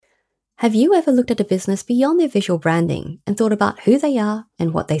Have you ever looked at a business beyond their visual branding and thought about who they are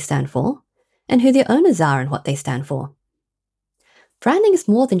and what they stand for, and who their owners are and what they stand for? Branding is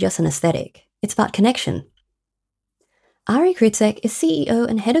more than just an aesthetic, it's about connection. Krzyzek is CEO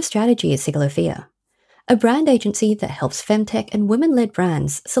and Head of Strategy at Sigalophia, a brand agency that helps FemTech and women-led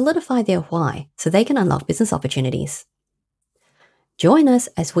brands solidify their why so they can unlock business opportunities. Join us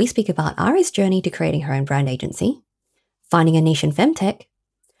as we speak about Ari's journey to creating her own brand agency, finding a niche in FemTech,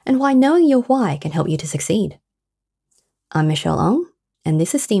 and why knowing your why can help you to succeed. I'm Michelle Ong, and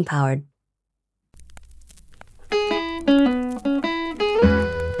this is Steam Powered.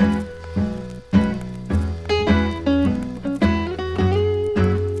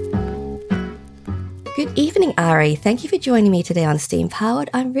 Good evening, Ari. Thank you for joining me today on Steam Powered.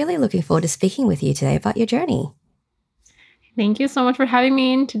 I'm really looking forward to speaking with you today about your journey. Thank you so much for having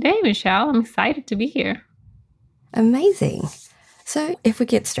me in today, Michelle. I'm excited to be here. Amazing. So if we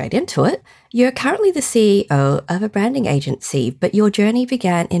get straight into it, you're currently the CEO of a branding agency, but your journey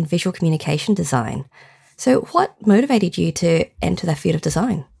began in visual communication design. So what motivated you to enter that field of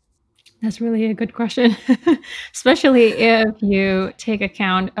design? That's really a good question, especially if you take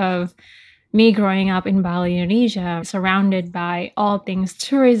account of me growing up in Bali, Indonesia, surrounded by all things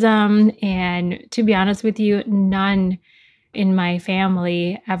tourism. And to be honest with you, none in my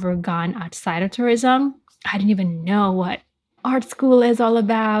family ever gone outside of tourism. I didn't even know what art school is all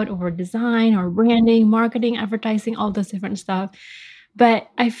about, or design, or branding, marketing, advertising, all this different stuff. But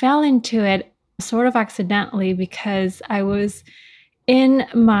I fell into it sort of accidentally because I was in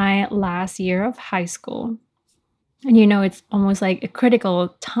my last year of high school. And it's almost like a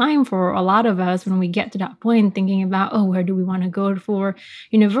critical time for a lot of us when we get to that point thinking about, where do we want to go for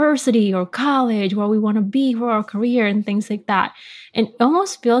university or college, where we want to be for our career and things like that. And it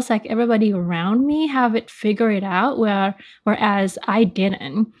almost feels like everybody around me have it figured out, whereas I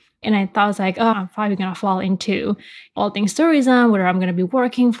didn't. And I thought, I was like, I'm probably going to fall into all things tourism, where I'm going to be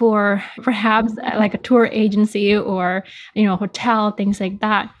working for perhaps like a tour agency or, hotel, things like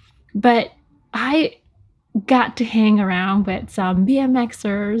that. But I got to hang around with some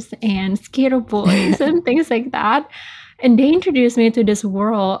BMXers and skater boys and things like that. And they introduced me to this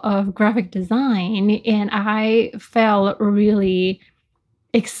world of graphic design. And I felt really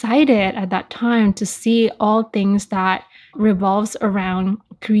excited at that time to see all things that revolves around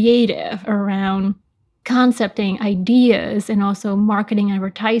creative, around concepting ideas, and also marketing,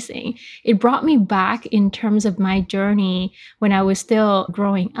 advertising. It brought me back in terms of my journey when I was still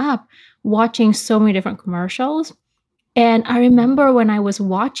growing up, watching so many different commercials. And I remember when I was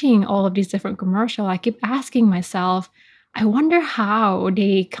watching all of these different commercials, I kept asking myself, I wonder how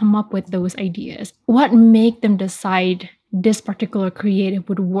they come up with those ideas. What make them decide this particular creative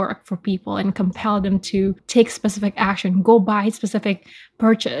would work for people and compel them to take specific action, go buy specific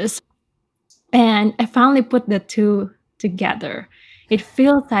purchase. And I finally put the two together. It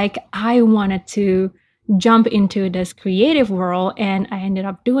feels like I wanted to jump into this creative world, and I ended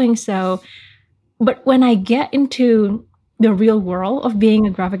up doing so. But when I get into the real world of being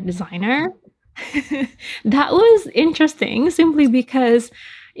a graphic designer, that was interesting simply because,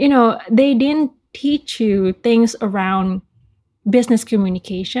 they didn't teach you things around business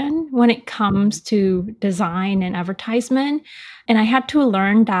communication when it comes to design and advertisement. And I had to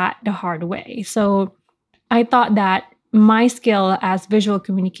learn that the hard way. So I thought that my skill as visual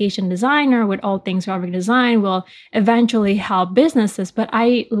communication designer with all things graphic design will eventually help businesses, but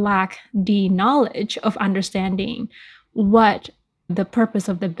I lack the knowledge of understanding what the purpose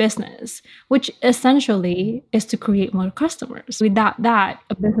of the business, which essentially is to create more customers. Without that,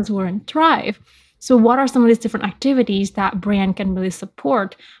 a business wouldn't thrive. So what are some of these different activities that brand can really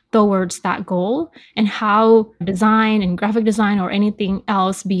support towards that goal, and how design and graphic design or anything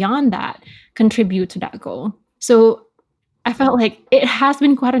else beyond that contribute to that goal? So I felt like it has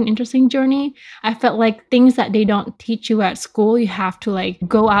been quite an interesting journey. I felt like things that they don't teach you at school, you have to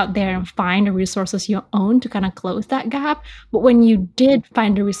go out there and find the resources you own to kind of close that gap. But when you did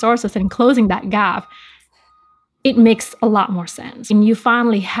find the resources and closing that gap, it makes a lot more sense. And you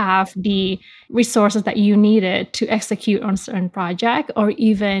finally have the resources that you needed to execute on a certain project, or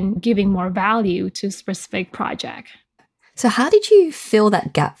even giving more value to a specific project. So how did you fill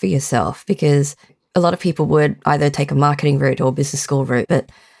that gap for yourself? Because a lot of people would either take a marketing route or business school route,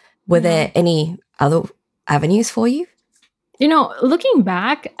 but were there any other avenues for you? Looking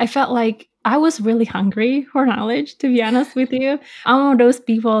back, I felt like I was really hungry for knowledge, to be honest with you. I'm one of those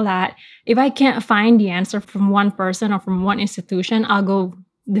people that if I can't find the answer from one person or from one institution, I'll go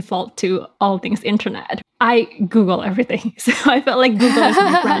default to all things internet. I Google everything. So I felt like Google is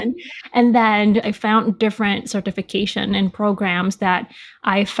my friend. And then I found different certification and programs that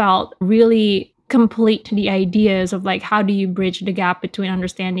I felt really complete the ideas of like, how do you bridge the gap between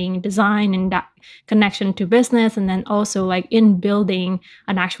understanding design and that connection to business, and then also like in building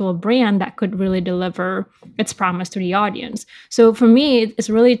an actual brand that could really deliver its promise to the audience. So for me, it's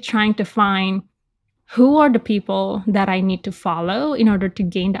really trying to find who are the people that I need to follow in order to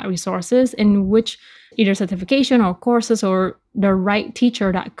gain that resources, and which either certification or courses or the right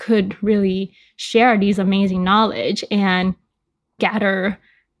teacher that could really share these amazing knowledge and gather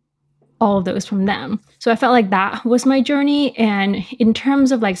all of those from them. So I felt like that was my journey. And in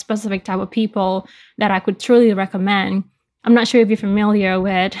terms of like specific type of people that I could truly recommend, I'm not sure if you're familiar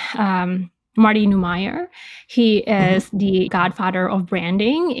with Marty Neumeyer. He is the godfather of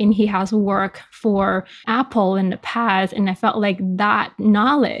branding, and he has worked for Apple in the past. And I felt like that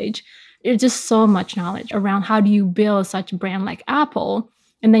knowledge, it's just so much knowledge around how do you build such a brand like Apple.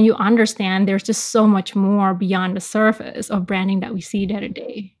 And then you understand there's just so much more beyond the surface of branding that we see day to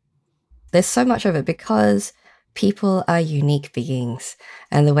day. There's so much of it because people are unique beings,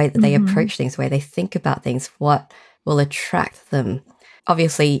 and the way that they approach things, the way they think about things, what will attract them.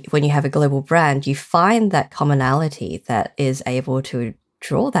 Obviously, when you have a global brand, you find that commonality that is able to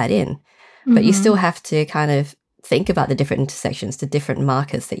draw that in, but you still have to kind of think about the different intersections, the different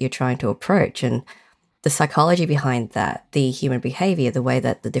markets that you're trying to approach, and the psychology behind that, the human behavior, the way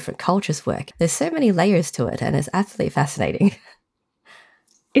that the different cultures work. There's so many layers to it, and it's absolutely fascinating.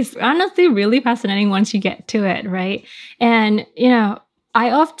 It's honestly really fascinating once you get to it, right? And, you know,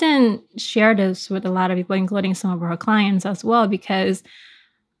 I often share this with a lot of people, including some of our clients as well, because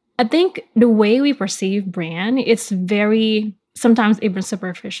I think the way we perceive brand, it's very sometimes even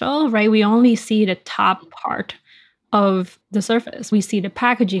superficial, right? We only see the top part of the surface. We see the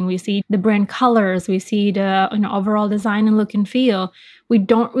packaging, we see the brand colors, we see the overall design and look and feel. We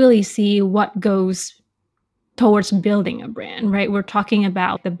don't really see what goes towards building a brand, right? We're talking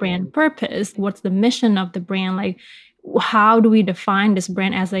about the brand purpose. What's the mission of the brand? Like, how do we define this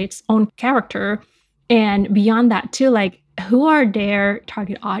brand as its own character? And beyond that, too, like, who are their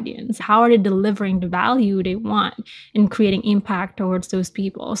target audience? How are they delivering the value they want and creating impact towards those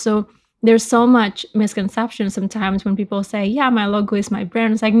people? So there's so much misconception sometimes when people say, yeah, my logo is my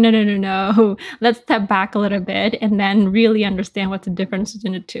brand. It's like, no. Let's step back a little bit and then really understand what's the difference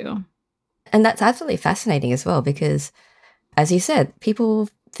between the two. And that's absolutely fascinating as well, because, as you said, people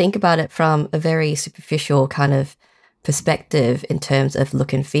think about it from a very superficial kind of perspective in terms of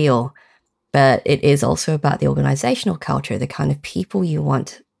look and feel. But it is also about the organizational culture, the kind of people you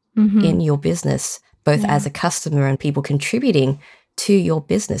want in your business, both as a customer and people contributing to your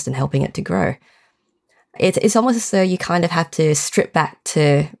business and helping it to grow. It's almost as though you kind of have to strip back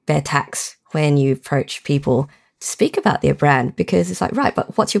to bare tax when you approach people to speak about their brand, because it's like, right,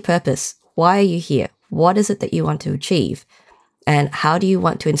 but what's your purpose? Why are you here? What is it that you want to achieve? And how do you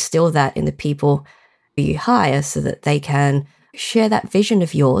want to instill that in the people you hire so that they can share that vision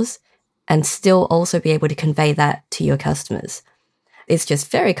of yours and still also be able to convey that to your customers? It's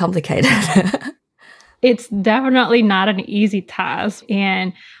just very complicated. It's definitely not an easy task.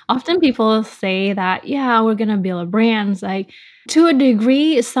 And often people say that, yeah, we're going to build a brand. It's like, to a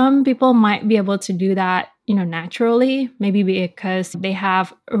degree, some people might be able to do that, naturally, maybe because they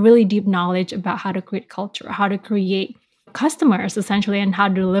have a really deep knowledge about how to create culture, how to create customers essentially, and how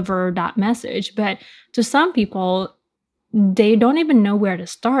to deliver that message. But to some people, they don't even know where to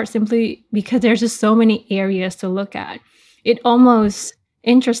start simply because there's just so many areas to look at. It almost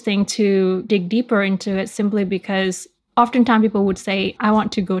interesting to dig deeper into it simply because oftentimes people would say, I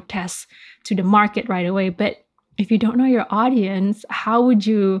want to go test to the market right away. But if you don't know your audience, how would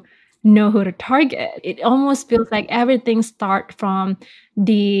you know who to target? It almost feels like everything starts from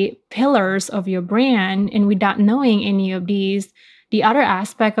the pillars of your brand. And without knowing any of these, the other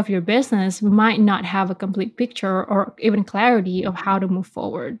aspect of your business might not have a complete picture or even clarity of how to move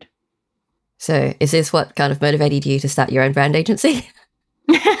forward. So is this what kind of motivated you to start your own brand agency?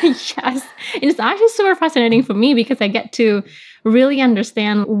 Yes. And it's actually super fascinating for me because I get to really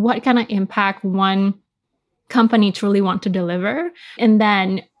understand what kind of impact one company truly want to deliver. And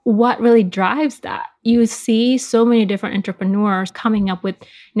then what really drives that. You see so many different entrepreneurs coming up with,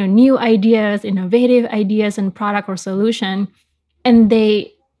 new ideas, innovative ideas and product or solution. And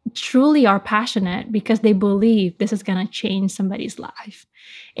they truly are passionate because they believe this is going to change somebody's life.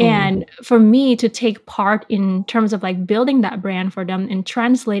 And for me to take part in terms of like building that brand for them and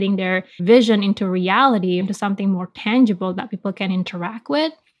translating their vision into reality, into something more tangible that people can interact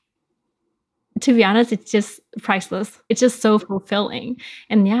with, To be honest, it's just priceless. It's just so fulfilling.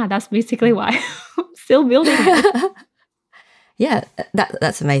 And yeah, that's basically why I'm still building it. Yeah,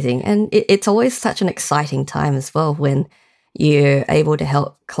 that's amazing. And it's always such an exciting time as well when you're able to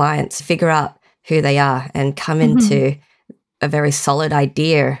help clients figure out who they are and come Mhm. into a very solid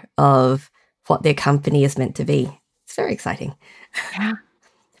idea of what their company is meant to be. It's very exciting. Yeah.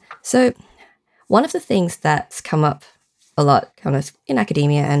 So, one of the things that's come up a lot kind of in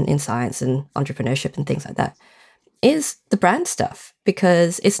academia and in science and entrepreneurship and things like that is the brand stuff,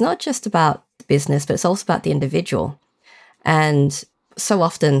 because it's not just about business, but it's also about the individual. And so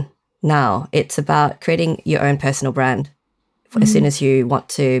often now it's about creating your own personal brand as soon Mhm. as you want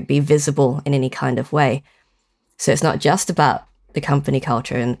to be visible in any kind of way. So it's not just about the company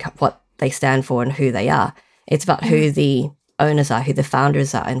culture and what they stand for and who they are. It's about Yeah. who the owners are, who the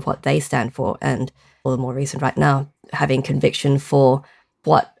founders are, and what they stand for. And all the more reason right now, having conviction for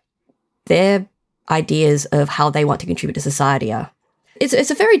what their ideas of how they want to contribute to society are.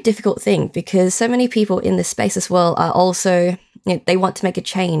 It's a very difficult thing because so many people in this space as well are also, they want to make a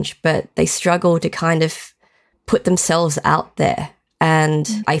change, but they struggle to kind of put themselves out there.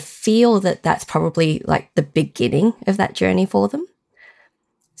 And I feel that that's probably like the beginning of that journey for them.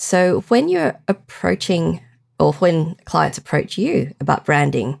 So when you're approaching, or when clients approach you about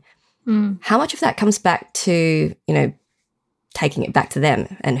branding, Mm. how much of that comes back to, taking it back to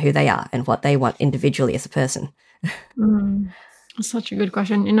them and who they are and what they want individually as a person? Mm. That's such a good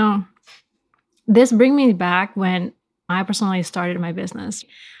question. This brings me back when I personally started my business.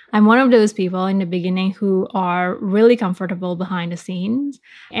 I'm one of those people in the beginning who are really comfortable behind the scenes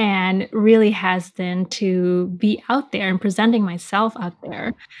and really hesitant to be out there and presenting myself out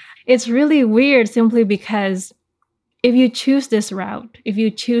there. It's really weird simply because if you choose this route, if you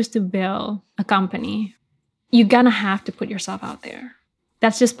choose to build a company, you're gonna have to put yourself out there.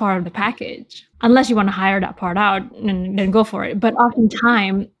 That's just part of the package. Unless you want to hire that part out, and then go for it. But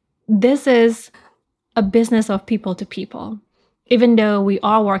oftentimes, this is a business of people to people. Even though we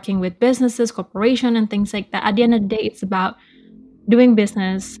are working with businesses, corporation, and things like that, at the end of the day, it's about doing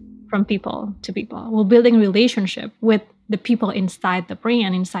business from people to people. We're building relationship with the people inside the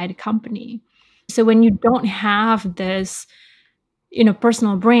brand, inside the company. So when you don't have this,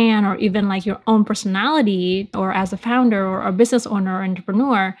 personal brand or even like your own personality, or as a founder or a business owner or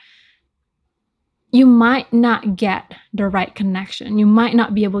entrepreneur, you might not get the right connection. You might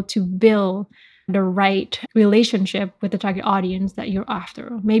not be able to build the right relationship with the target audience that you're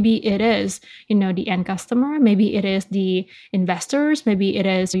after. Maybe it is, the end customer. Maybe it is the investors. Maybe it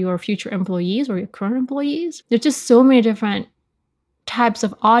is your future employees or your current employees. There's just so many different types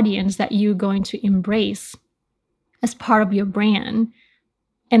of audience that you're going to embrace as part of your brand.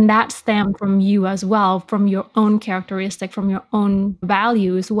 And that stems from you as well, from your own characteristic, from your own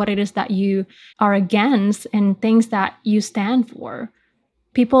values, what it is that you are against and things that you stand for.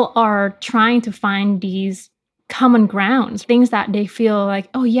 People are trying to find these common grounds, things that they feel like,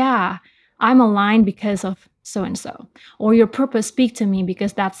 oh yeah, I'm aligned because of so and so, or your purpose speak to me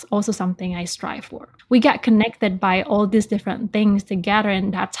because that's also something I strive for. We get connected by all these different things together,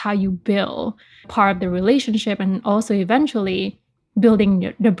 and that's how you build part of the relationship, and also eventually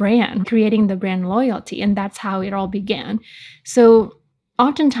building the brand, creating the brand loyalty, and that's how it all began. So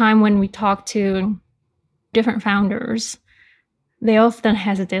oftentimes when we talk to different founders, they often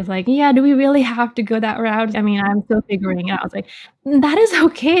hesitate, like, yeah, do we really have to go that route? I mean, I'm still figuring it out. I was like, that is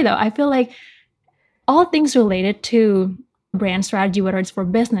okay though. I feel like all things related to brand strategy, whether it's for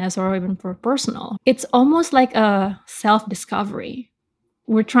business or even for personal, it's almost like a self-discovery.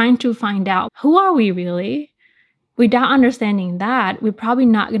 We're trying to find out, who are we really? Without understanding that, we're probably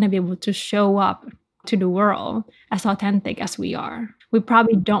not going to be able to show up to the world as authentic as we are. We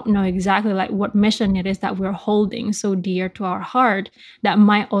probably don't know exactly like what mission it is that we're holding so dear to our heart that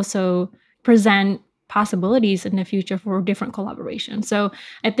might also present possibilities in the future for different collaborations. So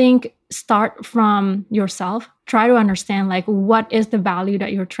I think start from yourself, try to understand like what is the value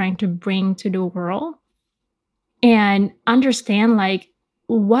that you're trying to bring to the world, and understand like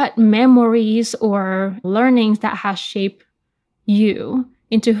what memories or learnings that has shaped you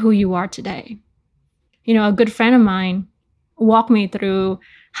into who you are today. A good friend of mine walked me through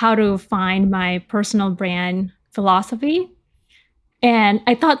how to find my personal brand philosophy. And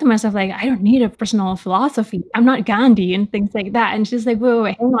I thought to myself, like, I don't need a personal philosophy. I'm not Gandhi and things like that. And she's like,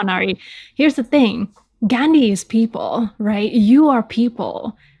 wait, hang on, Ari. Here's the thing. Gandhi is people, right? You are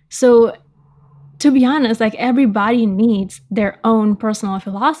people. So to be honest, like everybody needs their own personal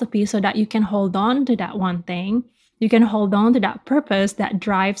philosophy so that you can hold on to that one thing. You can hold on to that purpose that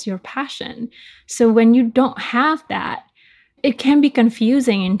drives your passion. So when you don't have that, it can be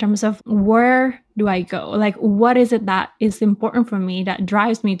confusing in terms of where do I go? Like, what is it that is important for me that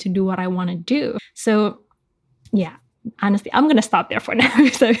drives me to do what I want to do? So, yeah, honestly, I'm going to stop there for now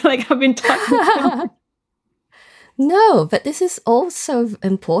because I feel like I've been talking too much. No, but this is also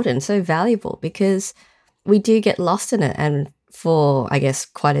important, so valuable, because we do get lost in it. And for, I guess,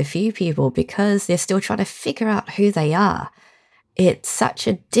 quite a few people, because they're still trying to figure out who they are, it's such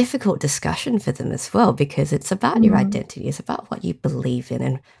a difficult discussion for them as well, because it's about your identity, it's about what you believe in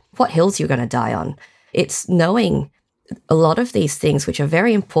and what hills you're going to die on. It's knowing a lot of these things which are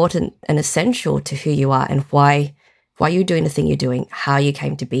very important and essential to who you are and why you're doing the thing you're doing, how you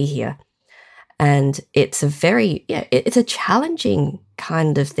came to be here. And it's it's a challenging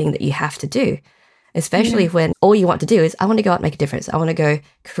kind of thing that you have to do, especially when all you want to do is, I want to go out and make a difference. I want to go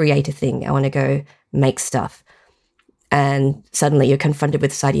create a thing. I want to go make stuff. And suddenly you're confronted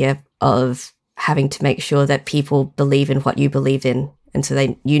with this idea of having to make sure that people believe in what you believe in. And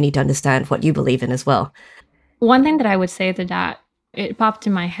so you need to understand what you believe in as well. One thing that I would say to that, it popped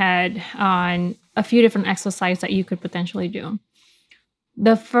in my head on a few different exercises that you could potentially do.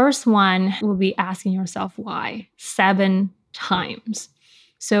 The first one will be asking yourself why 7 times.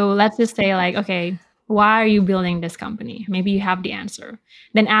 So let's just say, like, okay, why are you building this company? Maybe you have the answer.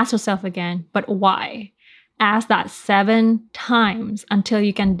 Then ask yourself again, but why? Ask that 7 times until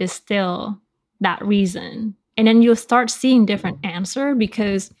you can distill that reason. And then you'll start seeing different answer,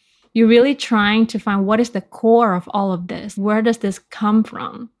 because you're really trying to find what is the core of all of this. Where does this come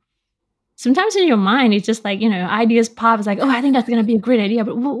from? Sometimes in your mind, it's just like, ideas pop. It's like, oh, I think that's going to be a great idea.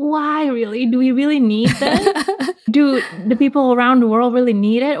 But why really? Do we really need this? Do the people around the world really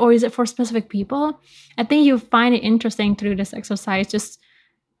need it? Or is it for specific people? I think you find it interesting through this exercise, just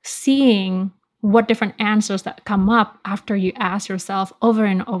seeing what different answers that come up after you ask yourself over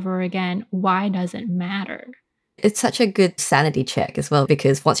and over again, why does it matter? It's such a good sanity check as well,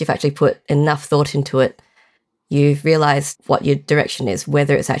 because once you've actually put enough thought into it, you've realized what your direction is,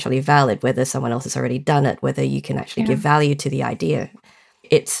 whether it's actually valid, whether someone else has already done it, whether you can actually give value to the idea.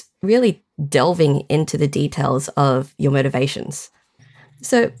 It's really delving into the details of your motivations.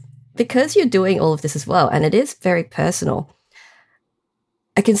 So because you're doing all of this as well, and it is very personal,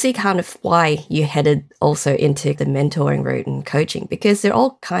 I can see kind of why you headed also into the mentoring route and coaching, because they're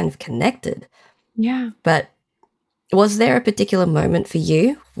all kind of connected. Yeah. But was there a particular moment for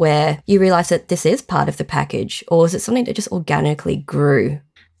you where you realized that this is part of the package, or is it something that just organically grew?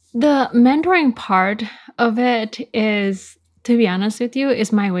 The mentoring part of it is, to be honest with you,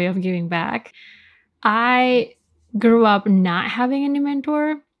 is my way of giving back. I grew up not having any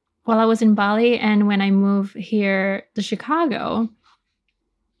mentor while I was in Bali. And when I moved here to Chicago,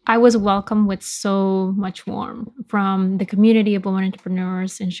 I was welcomed with so much warmth from the community of women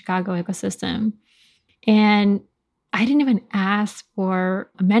entrepreneurs in Chicago ecosystem. And I didn't even ask for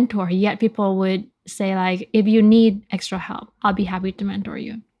a mentor, yet people would say, like, if you need extra help, I'll be happy to mentor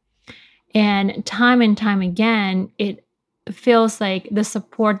you. And time again, it feels like the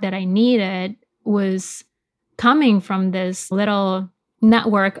support that I needed was coming from this little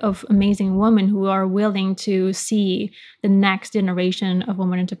network of amazing women who are willing to see the next generation of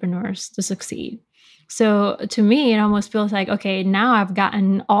women entrepreneurs to succeed. So to me, it almost feels like, okay, now I've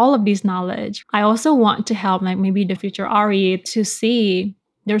gotten all of this knowledge. I also want to help, like, maybe the future Ari to see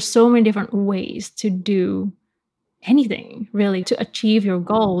there's so many different ways to do anything, really, to achieve your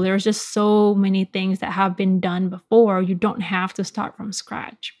goal. There's just so many things that have been done before. You don't have to start from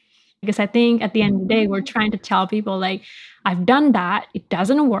scratch. Because I think at the end of the day, we're trying to tell people, like, I've done that. It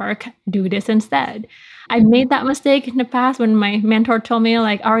doesn't work. Do this instead. I made that mistake in the past when my mentor told me,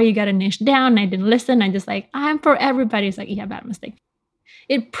 like, Ari, you got to niche down. And I didn't listen. I just like, I'm for everybody. It's like, yeah, bad mistake.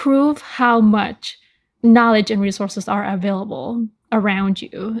 It proved how much knowledge and resources are available around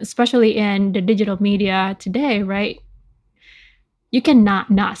you, especially in the digital media today, right? You cannot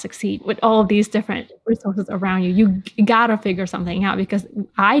not succeed with all of these different resources around you. You gotta figure something out, because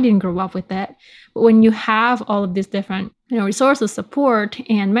I didn't grow up with that. But when you have all of these different, resources, support,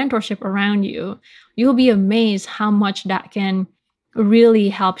 and mentorship around you, you'll be amazed how much that can really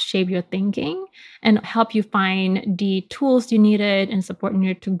help shape your thinking and help you find the tools you needed and support you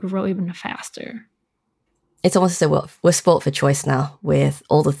needed to grow even faster. It's almost as though we're sport for choice now, with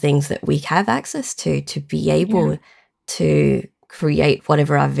all the things that we have access to be able to create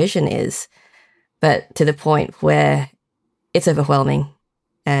whatever our vision is, but to the point where it's overwhelming.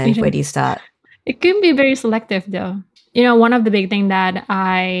 And where do you start? It can be very selective, though. One of the big things that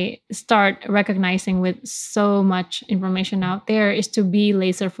I start recognizing with so much information out there is to be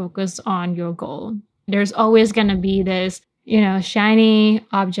laser focused on your goal. There's always going to be this shiny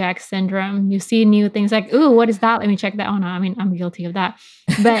object syndrome. You see new things like, "Ooh, what is that? Let me check that one out." I mean, I'm guilty of that.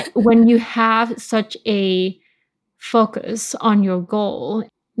 But when you have such a focus on your goal,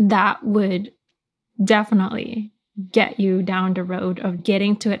 that would definitely get you down the road of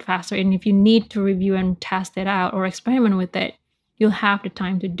getting to it faster. And if you need to review and test it out or experiment with it, you'll have the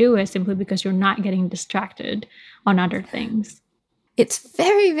time to do it simply because you're not getting distracted on other things. It's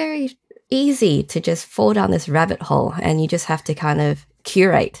very, very easy to just fall down this rabbit hole, and you just have to kind of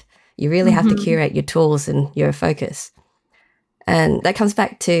curate. You really have to Mhm. curate your tools and your focus. And that comes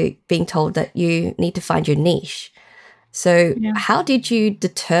back to being told that you need to find your niche. So, Yeah. how did you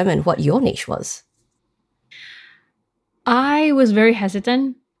determine what your niche was? I was very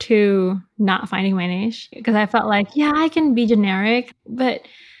hesitant to not finding my niche because I felt like, yeah, I can be generic, but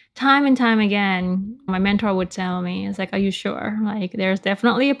time and time again, my mentor would tell me, it's like, are you sure? Like, there's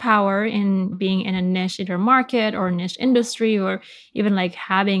definitely a power in being in a niche either market or niche industry, or even like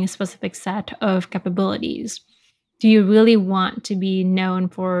having a specific set of capabilities. Do you really want to be known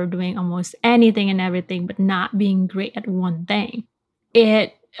for doing almost anything and everything, but not being great at one thing?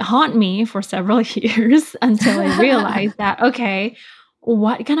 It haunted me for several years until I realized that, okay,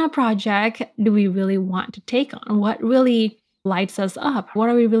 what kind of project do we really want to take on? What really lights us up? What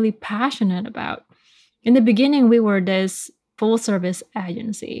are we really passionate about? In the beginning, we were this full service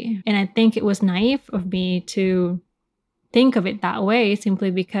agency. And I think it was naive of me to think of it that way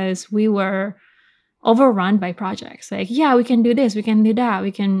simply because we were overrun by projects. Like, yeah, we can do this, we can do that,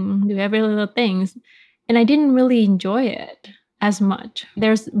 we can do every little things. And I didn't really enjoy it as much.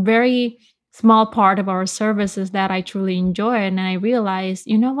 There's very small part of our services that I truly enjoy. And I realized,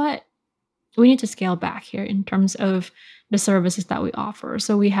 you know what? We need to scale back here in terms of the services that we offer.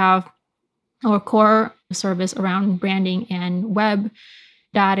 So we have our core service around branding and web.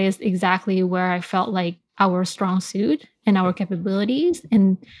 That is exactly where I felt like our strong suit and our capabilities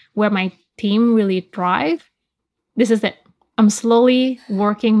and where my team really thrive. This is it. I'm slowly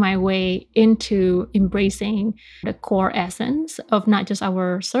working my way into embracing the core essence of not just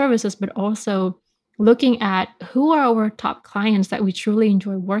our services, but also looking at who are our top clients that we truly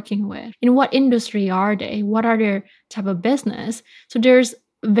enjoy working with. In what industry are they? What are their type of business? So there's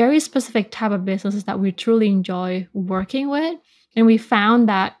very specific type of businesses that we truly enjoy working with. And we found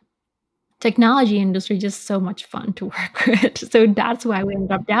that technology industry just so much fun to work with. So that's why we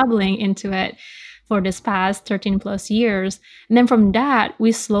ended up dabbling into it for this past 13 plus years. And then from that,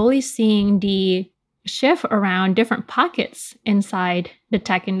 we slowly seeing the shift around different pockets inside the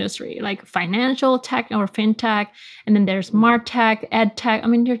tech industry, like financial tech or fintech. And then there's martech, ed tech. I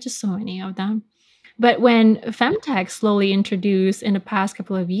mean, there's just so many of them. But when FemTech slowly introduced in the past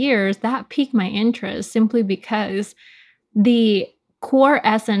couple of years, that piqued my interest simply because the core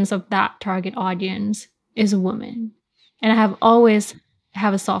essence of that target audience is a woman. And I have always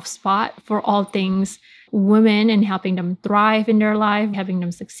have a soft spot for all things women and helping them thrive in their life, having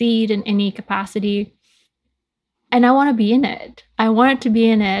them succeed in any capacity. And I want to be in it. I wanted to be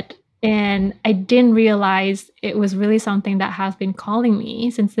in it. And I didn't realize it was really something that has been calling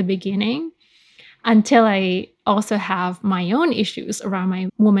me since the beginning until I also have my own issues around my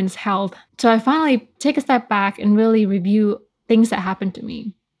woman's health. So I finally take a step back and really review things that happened to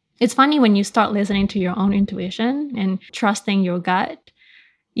me. It's funny when you start listening to your own intuition and trusting your gut,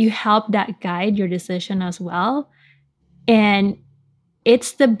 you help that guide your decision as well. And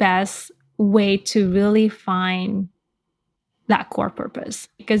it's the best way to really find that core purpose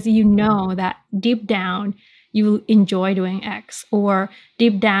because you know that deep down you enjoy doing X, or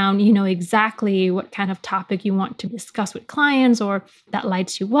deep down you know exactly what kind of topic you want to discuss with clients or that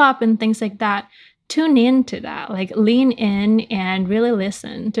lights you up and things like that. Tune into that, like lean in and really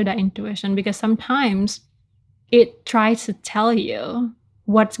listen to that intuition because sometimes it tries to tell you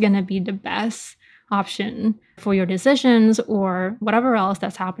what's going to be the best option for your decisions or whatever else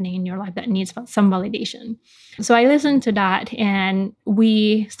that's happening in your life that needs some validation. So I listened to that and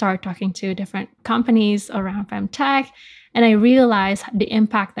we started talking to different companies around FemTech and I realized the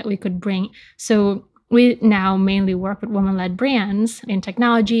impact that we could bring. So we now mainly work with women-led brands in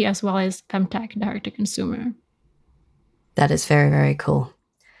technology as well as FemTech direct to consumer. That is very, very cool.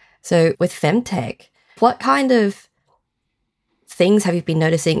 So, with FemTech, what kind of things have you been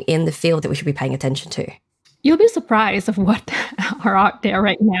noticing in the field that we should be paying attention to? You'll be surprised of what are out there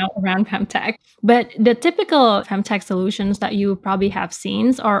right now around FemTech. But the typical FemTech solutions that you probably have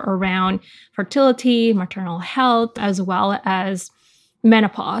seen are around fertility, maternal health, as well as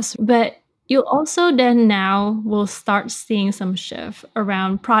menopause. But you also then now will start seeing some shift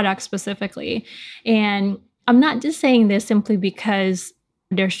around products specifically. And I'm not just saying this simply because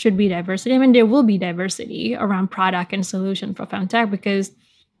there should be diversity. I mean, there will be diversity around product and solution for FemTech because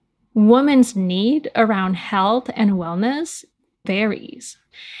women's need around health and wellness varies.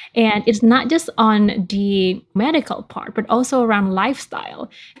 And it's not just on the medical part, but also around lifestyle.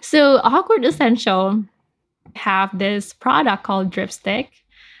 So Awkward Essential have this product called Dripstick.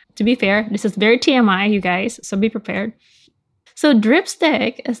 To be fair, this is very TMI, you guys, so be prepared. So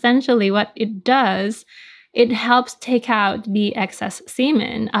Dripstick, essentially what it does, it helps take out the excess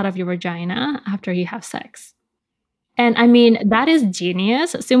semen out of your vagina after you have sex. And I mean, that is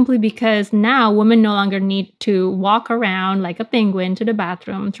genius simply because now women no longer need to walk around like a penguin to the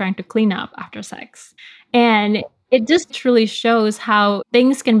bathroom trying to clean up after sex. And it just truly shows how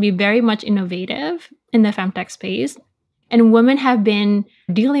things can be very much innovative in the femtech space. And women have been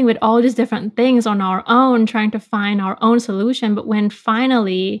dealing with all these different things on our own, trying to find our own solution. But when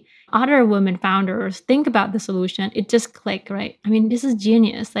finally other women founders think about the solution, it just clicked, right? I mean, this is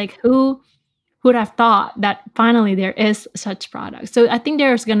genius. Like who would have thought that finally there is such products? So I think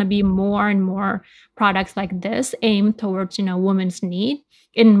there's going to be more and more products like this aimed towards, women's need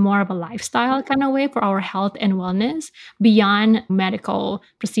in more of a lifestyle kind of way for our health and wellness beyond medical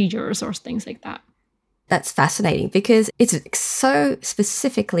procedures or things like that. That's fascinating because it's so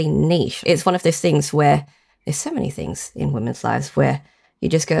specifically niche. It's one of those things where there's so many things in women's lives where you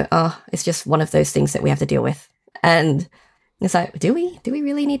just go, oh, it's just one of those things that we have to deal with. And it's like, do we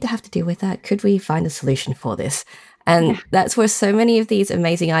really need to have to deal with that? Could we find a solution for this? And that's where so many of these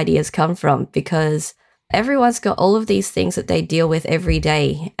amazing ideas come from, because everyone's got all of these things that they deal with every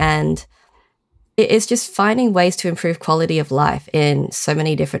day. And it's just finding ways to improve quality of life in so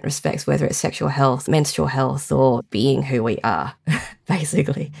many different respects, whether it's sexual health, menstrual health, or being who we are,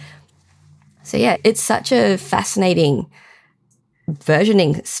 basically. So yeah, it's such a fascinating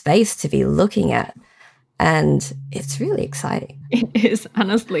versioning space to be looking at. And it's really exciting. It is,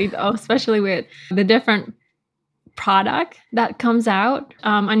 honestly, though, especially with the different product that comes out.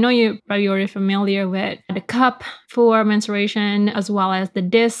 I know you're probably already familiar with the cup for menstruation as well as the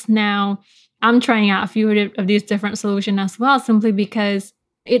disc now. I'm trying out a few of these different solutions as well, simply because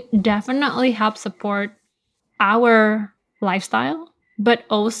it definitely helps support our lifestyle, but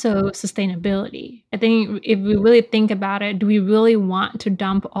also sustainability. I think if we really think about it, do we really want to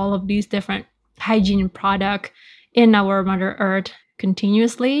dump all of these different hygiene product in our Mother Earth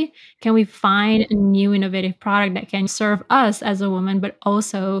continuously? Can we find a new innovative product that can serve us as a woman, but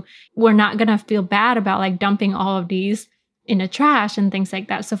also we're not going to feel bad about like dumping all of these in the trash and things like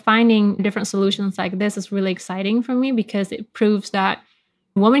that. So finding different solutions like this is really exciting for me because it proves that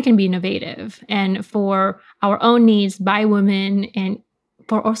women can be innovative and for our own needs by women and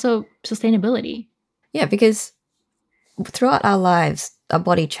for also sustainability. Yeah, because throughout our lives, our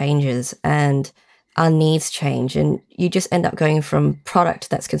body changes and our needs change, and you just end up going from product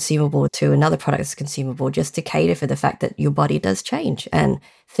that's consumable to another product that's consumable just to cater for the fact that your body does change and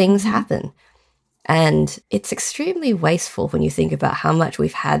things happen. And it's extremely wasteful when you think about how much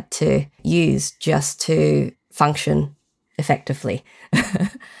we've had to use just to function effectively.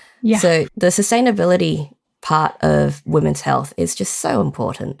 Yeah. So the sustainability part of women's health is just so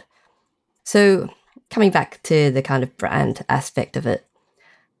important. So coming back to the kind of brand aspect of it,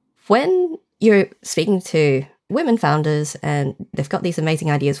 when you're speaking to women founders and they've got these amazing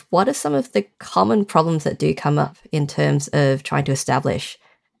ideas, what are some of the common problems that do come up in terms of trying to establish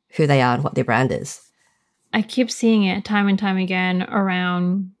who they are and what their brand is? I keep seeing it time and time again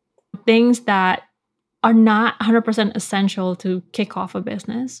around things that are not 100% essential to kick off a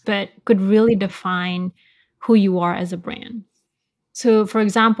business, but could really define who you are as a brand. So, for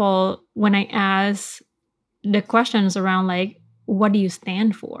example, when I ask the questions around like, what do you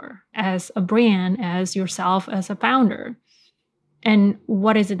stand for as a brand, as yourself, as a founder? And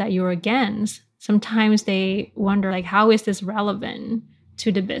what is it that you're against? Sometimes they wonder like, how is this relevant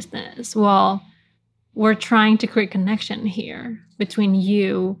to the business? Well, we're trying to create connection here between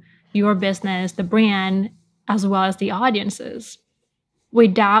you, your business, the brand, as well as the audiences.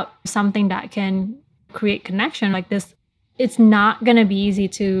 Without something that can create connection like this, it's not going to be easy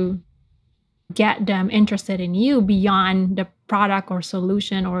to get them interested in you beyond the product or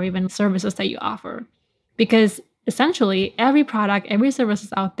solution or even services that you offer. Because essentially, every product, every service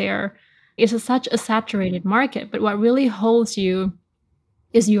out there is such a saturated market. But what really holds you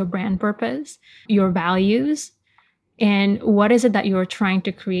is your brand purpose, your values, and what is it that you're trying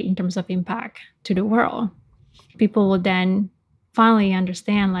to create in terms of impact to the world. People will then finally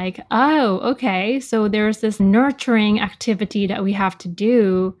understand like, oh, okay, so there's this nurturing activity that we have to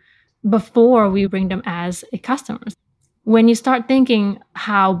do before we bring them as a customer. When you start thinking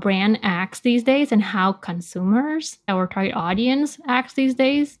how brand acts these days and how consumers, our target audience, acts these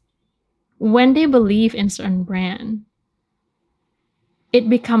days, when they believe in certain brand, it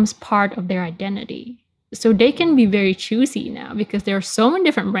becomes part of their identity. So they can be very choosy now because there are so many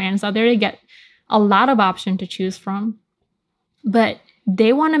different brands out there. They get a lot of option to choose from. But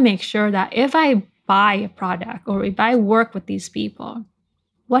they want to make sure that if I buy a product or if I work with these people,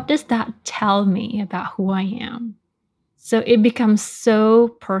 what does that tell me about who I am? So it becomes so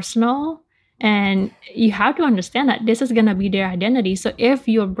personal. And you have to understand that this is going to be their identity. So if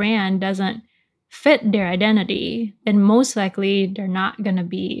your brand doesn't fit their identity, then most likely they're not going to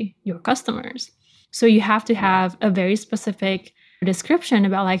be your customers. So you have to have a very specific description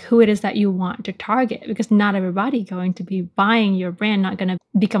about like who it is that you want to target, because not everybody going to be buying your brand, not going to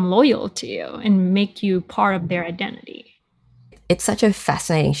become loyal to you and make you part of their identity. It's such a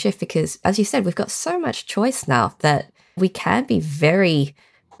fascinating shift because, as you said, we've got so much choice now that we can be very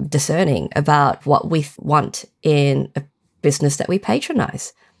discerning about what we want in a business that we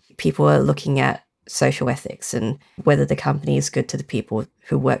patronize. People are looking at social ethics and whether the company is good to the people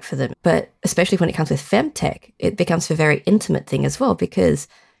who work for them. But especially when it comes with FemTech, it becomes a very intimate thing as well, because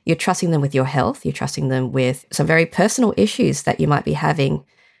you're trusting them with your health, you're trusting them with some very personal issues that you might be having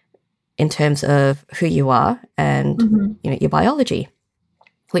in terms of who you are and your biology,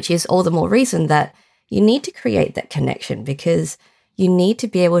 which is all the more reason that you need to create that connection, because you need to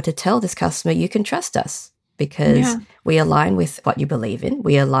be able to tell this customer you can trust us because we align with what you believe in,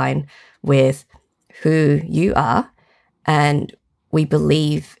 we align with who you are, and we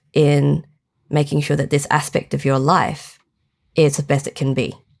believe in making sure that this aspect of your life is the best it can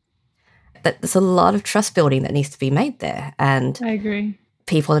be. There's a lot of trust building that needs to be made there. And I agree.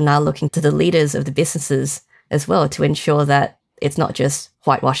 People are now looking to the leaders of the businesses as well to ensure that it's not just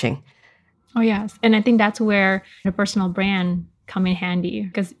whitewashing. Oh, yes. And I think that's where the personal brand come in handy,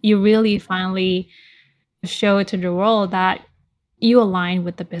 because you really finally show to the world that you align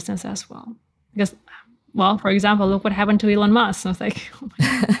with the business as well. Because, well, for example, look what happened to Elon Musk. I was like, oh my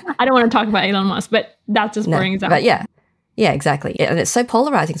God. I don't want to talk about Elon Musk, but that's just for an example. But yeah, exactly. And it's so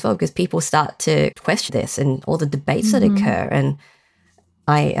polarizing as well because people start to question this and all the debates that occur. And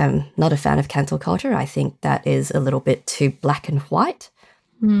I am not a fan of cancel culture. I think that is a little bit too black and white.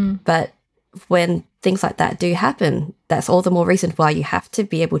 But when things like that do happen, that's all the more reason why you have to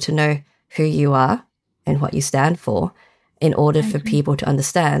be able to know who you are and what you stand for in order for people to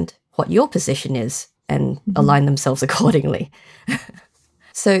understand what your position is and align themselves accordingly.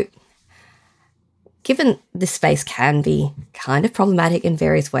 So given this space can be kind of problematic in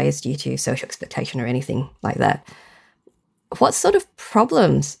various ways due to social expectation or anything like that, what sort of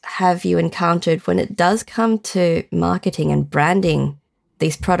problems have you encountered when it does come to marketing and branding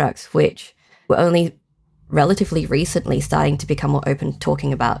these products, which we're only relatively recently starting to become more open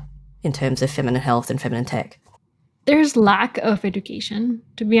talking about in terms of feminine health and feminine tech? There's lack of education,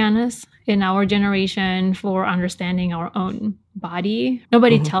 to be honest, in our generation for understanding our own body.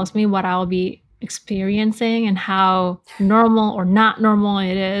 Nobody tells me what I'll be experiencing and how normal or not normal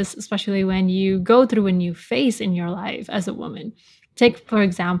it is, especially when you go through a new phase in your life as a woman. Take, for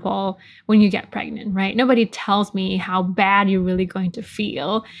example, when you get pregnant, right? Nobody tells me how bad you're really going to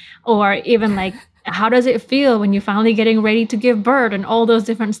feel, or even like, how does it feel when you're finally getting ready to give birth and all those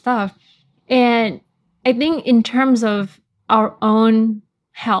different stuff. And I think in terms of our own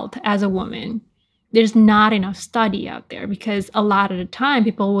health as a woman, there's not enough study out there, because a lot of the time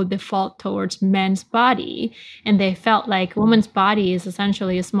people will default towards men's body, and they felt like woman's body is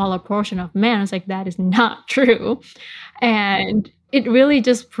essentially a smaller portion of man. It's like, that is not true. And it really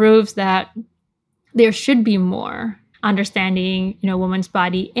just proves that there should be more understanding, women's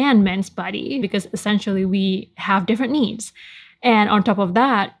body and men's body, because essentially we have different needs. And on top of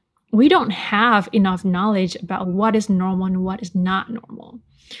that, we don't have enough knowledge about what is normal and what is not normal.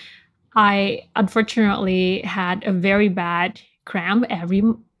 I unfortunately had a very bad cramp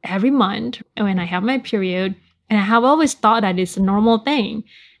every month when I have my period, and I have always thought that it's a normal thing.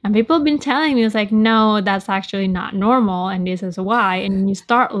 And people have been telling me, it's like, no, that's actually not normal, and this is why. And you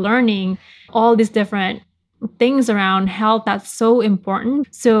start learning all these different things around health that's so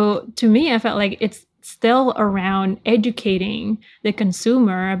important. So to me, I felt like it's still around educating the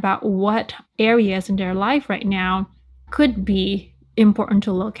consumer about what areas in their life right now could be important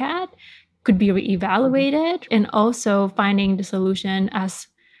to look at, could be reevaluated, and also finding the solution as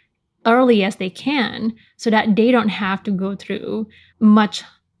early as they can so that they don't have to go through much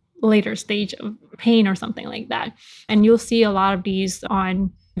later stage of pain or something like that. And you'll see a lot of these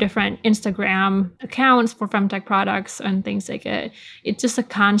on different Instagram accounts for FemTech products and things like it. It's just a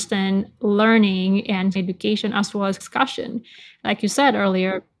constant learning and education as well as discussion. Like you said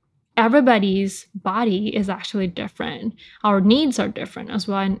earlier, everybody's body is actually different. Our needs are different as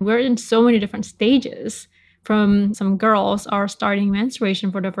well. And we're in so many different stages. From some girls are starting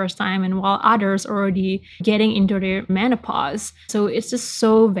menstruation for the first time, and while others are already getting into their menopause. So it's just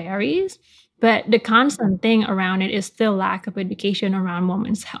so varies. But the constant thing around it is still lack of education around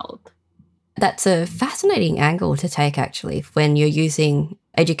women's health. That's a fascinating angle to take, actually, when you're using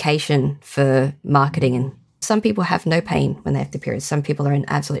education for marketing. And some people have no pain when they have their periods. Some people are in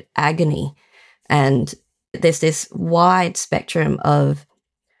absolute agony. And there's this wide spectrum of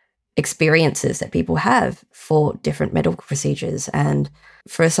experiences that people have for different medical procedures. And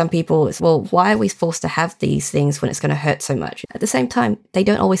for some people, it's, well, why are we forced to have these things when it's going to hurt so much? At the same time, they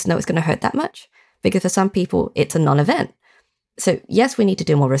don't always know it's going to hurt that much, because for some people, it's a non-event. So yes, we need to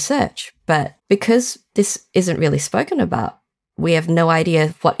do more research, but because this isn't really spoken about, we have no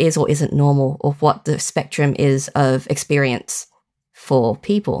idea what is or isn't normal, or what the spectrum is of experience for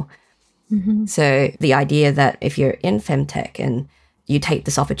people. Mm-hmm. So the idea that if you're in FemTech and you take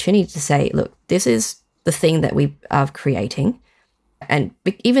this opportunity to say, look, this is the thing that we are creating. And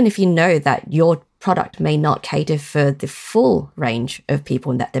even if you know that your product may not cater for the full range of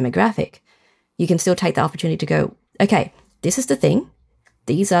people in that demographic, you can still take the opportunity to go, okay, this is the thing.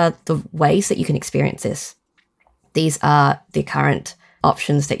 These are the ways that you can experience this. These are the current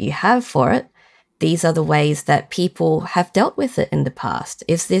options that you have for it. These are the ways that people have dealt with it in the past.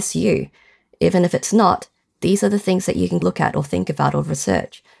 Is this you? Even if it's not, these are the things that you can look at or think about or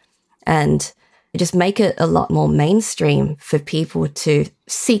research. And just make it a lot more mainstream for people to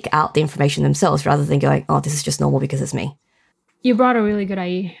seek out the information themselves, rather than going, oh, this is just normal because it's me. You brought a really good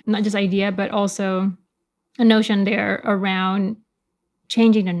idea, not just idea, but also a notion there around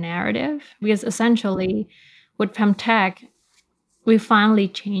changing the narrative. Because essentially with FemTech, we finally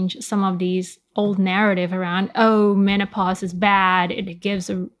changed some of these old narrative around, oh, menopause is bad. It gives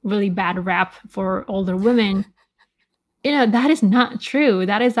a really bad rap for older women. That is not true.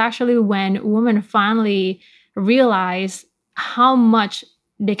 That is actually when women finally realize how much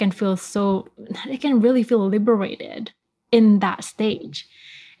they can really feel liberated in that stage.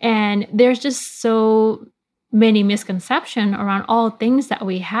 And there's just so many misconceptions around all things that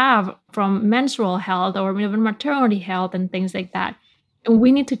we have, from menstrual health or even maternity health and things like that. And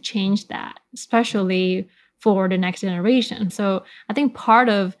we need to change that, especially for the next generation. So I think part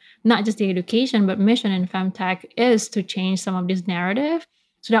of not just the education, but mission in FemTech is to change some of this narrative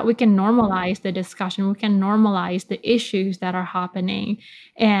so that we can normalize the discussion, we can normalize the issues that are happening,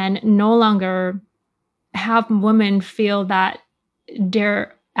 and no longer have women feel that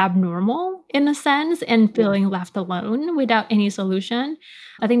they're abnormal in a sense and feeling left alone without any solution.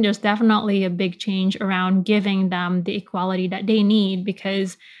 I think there's definitely a big change around giving them the equality that they need,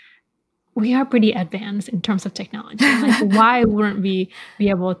 because we are pretty advanced in terms of technology. Like, why wouldn't we be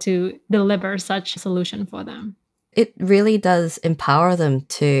able to deliver such a solution for them? It really does empower them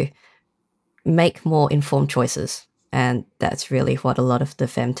to make more informed choices. And that's really what a lot of the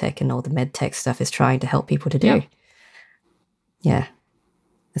FemTech and all the MedTech stuff is trying to help people to do. Yep. Yeah,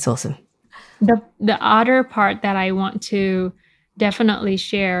 it's awesome. The other part that I want to definitely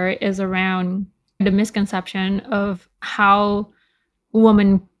share is around the misconception of how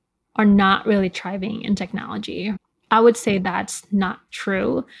women are not really thriving in technology. I would say that's not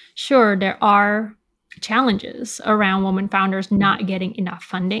true. Sure, there are challenges around women founders not getting enough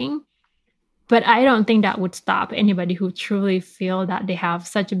funding, but I don't think that would stop anybody who truly feel that they have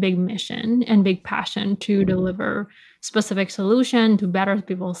such a big mission and big passion to deliver specific solution to better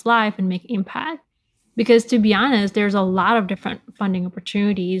people's life and make impact. Because to be honest, there's a lot of different funding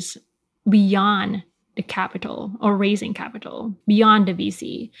opportunities beyond the capital or raising capital, beyond the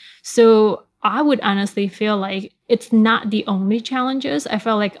VC. So I would honestly feel like it's not the only challenges. I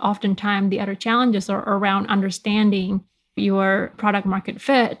feel like oftentimes the other challenges are around understanding your product market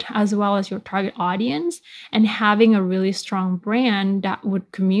fit as well as your target audience, and having a really strong brand that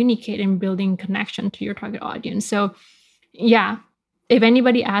would communicate and building connection to your target audience. So yeah, if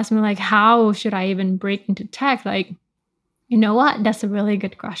anybody asks me like, how should I even break into tech? Like, you know what? That's a really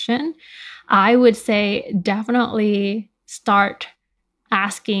good question. I would say definitely start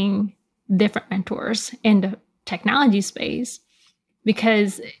asking different mentors in the technology space,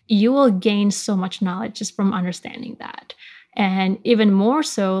 because you will gain so much knowledge just from understanding that. And even more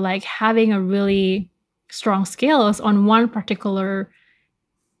so, like having a really strong skills on one particular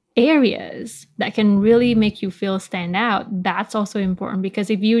areas that can really make you feel stand out, that's also important. Because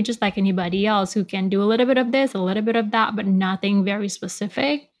if you just like anybody else who can do a little bit of this, a little bit of that, but nothing very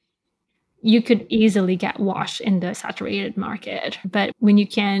specific, you could easily get washed in the saturated market. But when you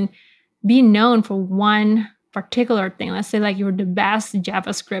can be known for one particular thing, let's say like you're the best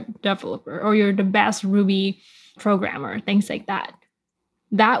JavaScript developer or you're the best Ruby programmer, things like that,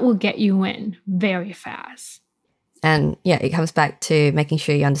 that will get you in very fast. And yeah, it comes back to making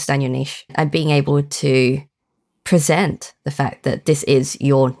sure you understand your niche and being able to present the fact that this is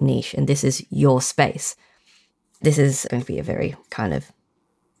your niche and this is your space. This is going to be a very kind of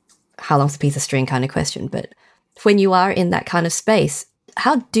how long's a piece of string kind of question. But when you are in that kind of space,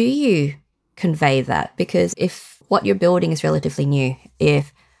 how do you convey that? Because if what you're building is relatively new,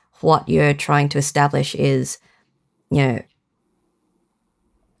 if what you're trying to establish is,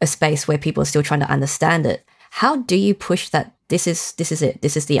 a space where people are still trying to understand it, how do you push that this is it,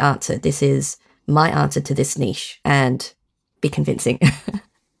 this is the answer, this is my answer to this niche, and be convincing?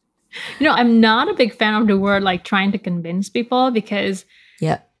 I'm not a big fan of the word like trying to convince people, because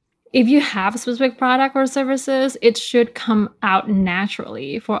if you have a specific product or services, it should come out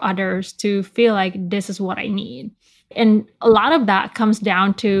naturally for others to feel like this is what I need. And a lot of that comes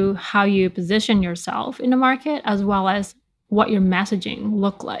down to how you position yourself in the market, as well as what your messaging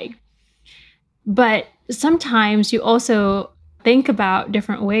look like. But sometimes you also think about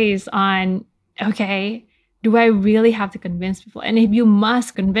different ways on, okay, do I really have to convince people? And if you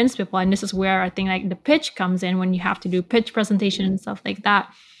must convince people, and this is where I think like the pitch comes in, when you have to do pitch presentation and stuff like that,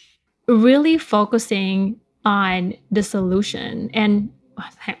 really focusing on the solution and,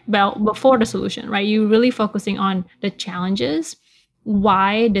 well, before the solution, right? You really focusing on the challenges,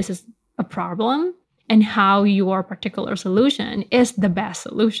 why this is a problem, and how your particular solution is the best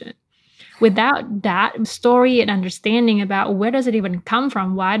solution. Without that story and understanding about where does it even come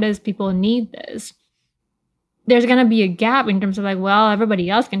from, why does people need this, there's going to be a gap in terms of like, well, everybody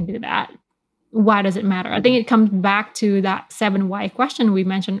else can do that. Why does it matter? I think it comes back to that 7 why question we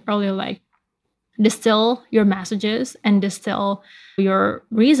mentioned earlier, like distill your messages and distill your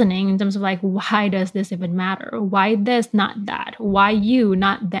reasoning in terms of like, why does this even matter? Why this, not that? Why you,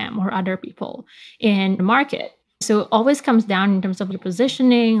 not them or other people in the market? So it always comes down in terms of your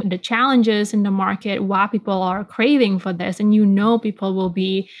positioning, the challenges in the market, why people are craving for this. And people will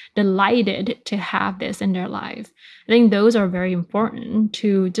be delighted to have this in their life. I think those are very important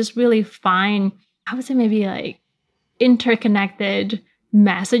to just really find, I would say maybe like interconnected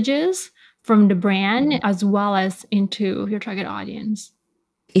messages from the brand as well as into your target audience.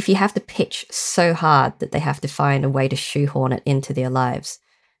 If you have to pitch so hard that they have to find a way to shoehorn it into their lives,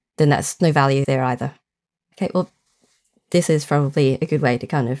 then that's no value there either. Okay, well, this is probably a good way to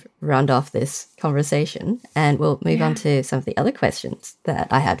kind of round off this conversation, and we'll move on to some of the other questions that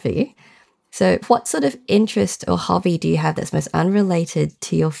I had for you. So what sort of interest or hobby do you have that's most unrelated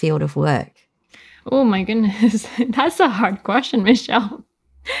to your field of work? Oh my goodness, that's a hard question, Michelle.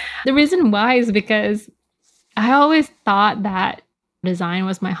 The reason why is because I always thought that design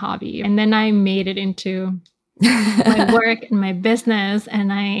was my hobby, and then I made it into my work and my business,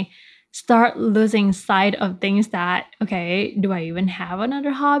 and I start losing sight of things that, okay, do I even have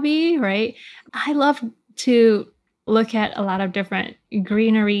another hobby, right? I love to look at a lot of different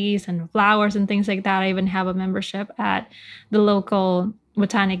greeneries and flowers and things like that. I even have a membership at the local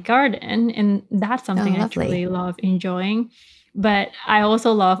botanic garden, and that's something I truly love enjoying. But I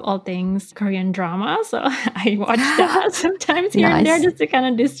also love all things Korean drama, so I watch that sometimes here and there just to kind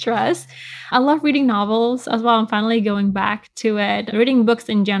of distress. I love reading novels as well. I'm finally going back to it. Reading books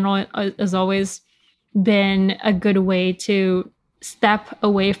in general has always been a good way to step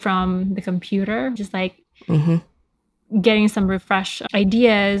away from the computer, just like getting some refresh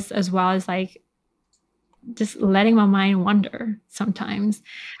ideas, as well as like just letting my mind wander sometimes.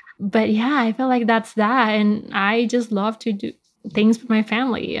 But yeah, I feel like that's that. And I just love to do things with my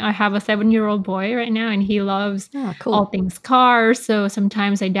family. I have a 7-year-old boy right now, and he loves all things cars. So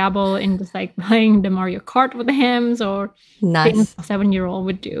sometimes I dabble in just like playing the Mario Kart with him, or things a 7-year-old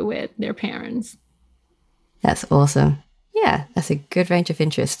would do with their parents. That's awesome. Yeah, that's a good range of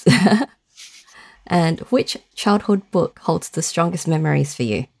interests. And which childhood book holds the strongest memories for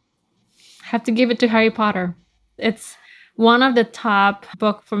you? I have to give it to Harry Potter. It's one of the top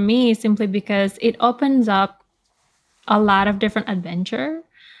book for me, simply because it opens up a lot of different adventure.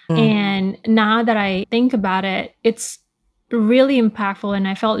 And now that I think about it, it's really impactful, and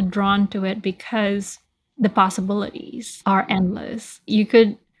I felt drawn to it because the possibilities are endless. You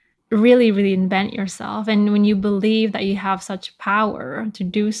could really, really invent yourself. And when you believe that you have such power to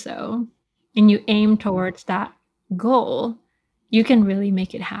do so, and you aim towards that goal, you can really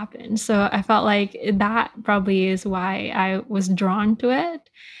make it happen. So I felt like that probably is why I was drawn to it.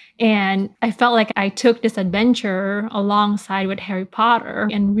 And I felt like I took this adventure alongside with Harry Potter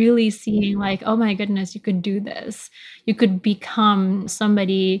and really seeing like, oh my goodness, you could do this. You could become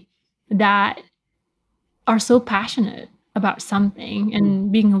somebody that are so passionate about something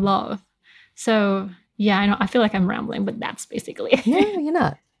and being loved. So yeah, I know I feel like I'm rambling, but that's basically it. No, you're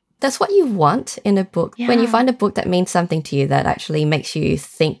not. That's what you want in a book. When you Yeah. find a book that means something to you, that actually makes you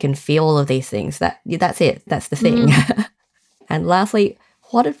think and feel all of these things, that's it. That's the thing. And lastly,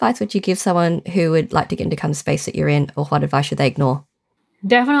 what advice would you give someone who would like to get into kind of space that you're in, or what advice should they ignore?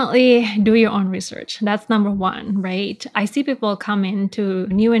 Definitely do your own research. That's number one, right? I see people come into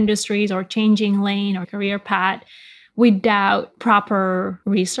new industries or changing lane or career path without proper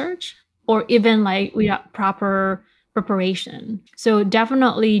research or even like without proper preparation. So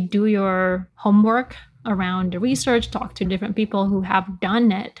definitely do your homework around the research, talk to different people who have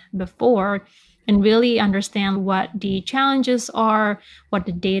done it before and really understand what the challenges are, what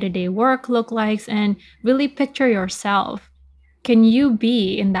the day-to-day work look like, and really picture yourself. Can you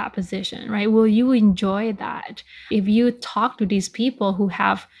be in that position, right? Will you enjoy that? If you talk to these people who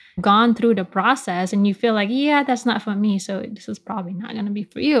have gone through the process and you feel like, yeah, that's not for me, so this is probably not going to be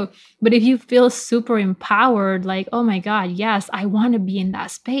for you. But if you feel super empowered, like, oh my God, yes, I want to be in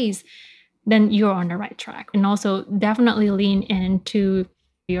that space, then you're on the right track. And also definitely lean into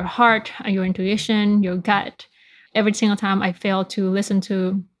your heart, your intuition, your gut. Every single time I fail to listen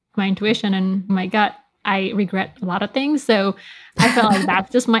to my intuition and my gut, I regret a lot of things. So I felt like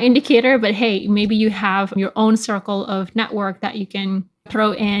that's just my indicator. But hey, maybe you have your own circle of network that you can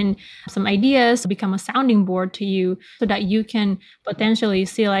throw in some ideas, become a sounding board to you so that you can potentially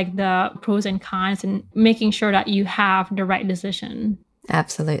see like the pros and cons and making sure that you have the right decision.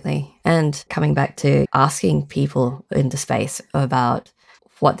 Absolutely. And coming back to asking people in the space about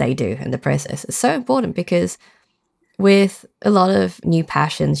what they do in the process is so important, because with a lot of new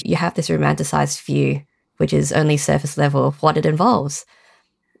passions, you have this romanticized view, which is only surface level of what it involves.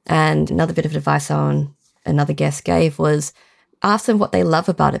 And another bit of advice on another guest gave was ask them what they love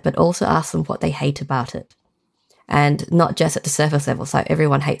about it, but also ask them what they hate about it. And not just at the surface level. So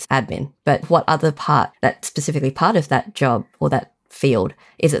everyone hates admin, but what other part, that specifically part of that job or that field,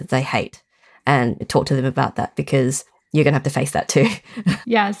 is it that they hate? And talk to them about that, because you're going to have to face that too.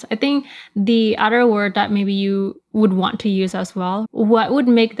 Yes, I think the other word that maybe you would want to use as well, what would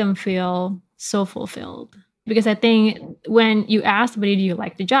make them feel so fulfilled? Because I think when you ask somebody, do you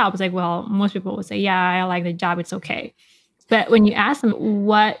like the job? It's like, well, most people would say, yeah, I like the job. It's okay. But when you ask them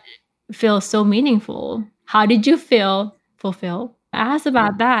what feels so meaningful, how did you feel fulfilled? Ask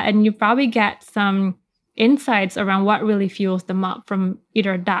about that, and you probably get some insights around what really fuels them up from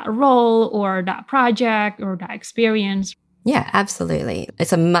either that role or that project or that experience. Yeah, absolutely.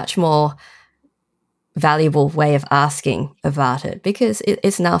 It's a much more valuable way of asking about it, because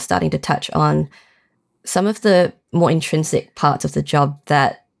it's now starting to touch on some of the more intrinsic parts of the job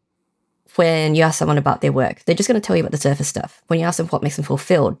that when you ask someone about their work, they're just going to tell you about the surface stuff. When you ask them what makes them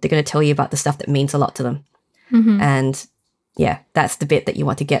fulfilled, they're going to tell you about the stuff that means a lot to them. Mm-hmm. And yeah, that's the bit that you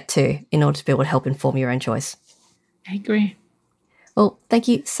want to get to in order to be able to help inform your own choice. I agree. Well, thank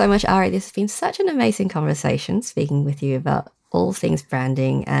you so much, Ari. This has been such an amazing conversation, speaking with you about all things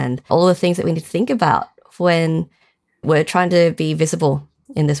branding and all the things that we need to think about when we're trying to be visible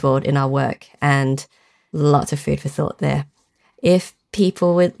in this world, in our work, and lots of food for thought there. If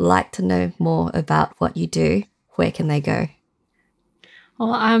people would like to know more about what you do, where can they go?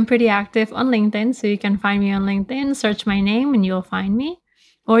 Well, I'm pretty active on LinkedIn, so you can find me on LinkedIn, search my name, and you'll find me.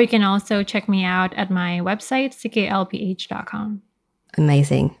 Or you can also check me out at my website, cklph.com.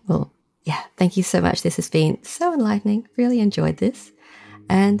 Amazing. Well, yeah, thank you so much. This has been so enlightening. Really enjoyed this.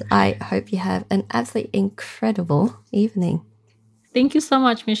 And I hope you have an absolutely incredible evening. Thank you so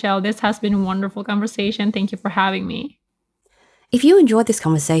much, Michelle. This has been a wonderful conversation. Thank you for having me. If you enjoyed this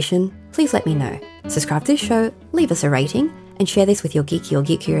conversation, please let me know. Subscribe to this show, leave us a rating, and share this with your geeky or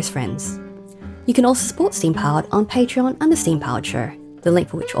geek curious friends. You can also support Steam Powered on Patreon under Steam Powered Show, the link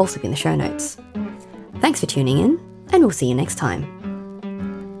for which will also be in the show notes. Thanks for tuning in, and we'll see you next time.